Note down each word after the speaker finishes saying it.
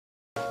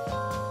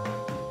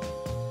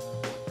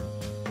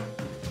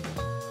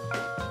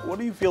what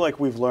do you feel like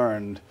we've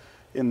learned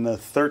in the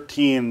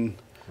 13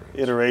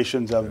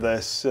 iterations of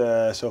this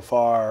so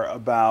far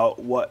about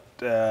what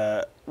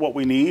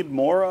we need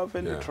more of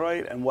in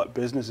Detroit and what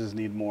businesses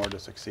need more to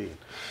succeed?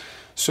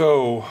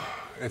 So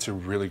it's a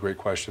really great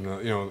question.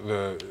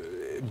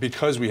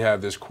 Because we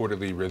have this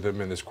quarterly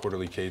rhythm and this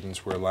quarterly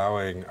cadence, we're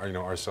allowing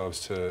ourselves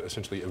to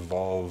essentially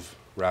evolve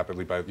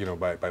rapidly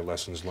by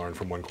lessons learned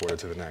from one quarter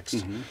to the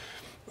next.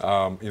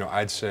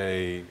 I'd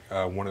say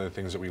one of the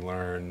things that we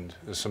learned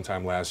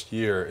sometime last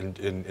year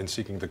in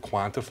seeking to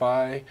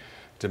quantify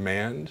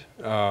demand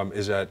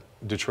is that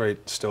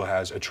Detroit still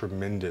has a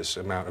tremendous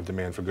amount of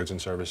demand for goods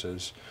and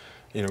services.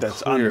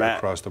 That's clear unmet.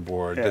 Across the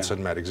board. That's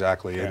unmet,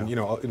 exactly. And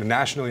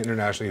nationally,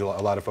 internationally, a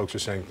lot of folks are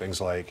saying things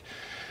like,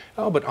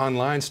 oh, but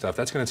online stuff,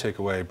 that's going to take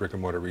away brick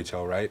and mortar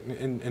retail, right?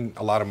 In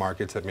a lot of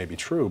markets that may be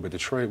true, but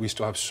Detroit, we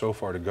still have so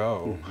far to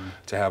go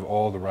to have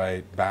all the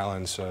right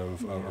balance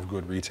of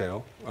good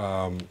retail.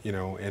 And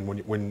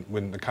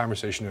when the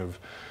conversation of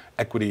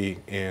equity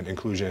and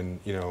inclusion,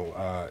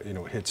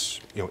 hits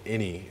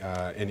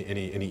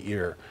any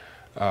ear,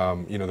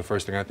 the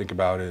first thing I think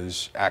about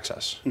is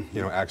access.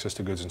 Access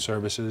to goods and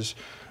services,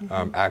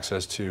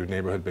 access to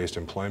neighborhood-based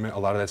employment. A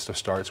lot of that stuff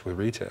starts with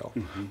retail.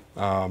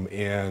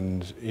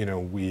 And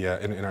we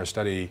in our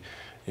study,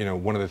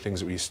 one of the things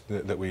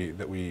that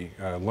we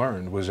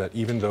learned was that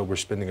even though we're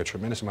spending a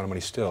tremendous amount of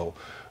money still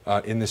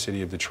in the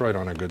city of Detroit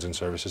on our goods and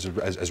services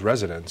as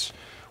residents,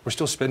 we're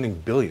still spending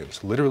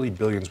billions, literally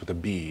billions with a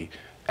B,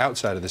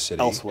 outside of the city.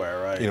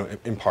 Elsewhere, right?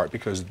 In part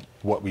because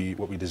what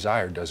we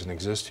desire doesn't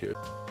exist here.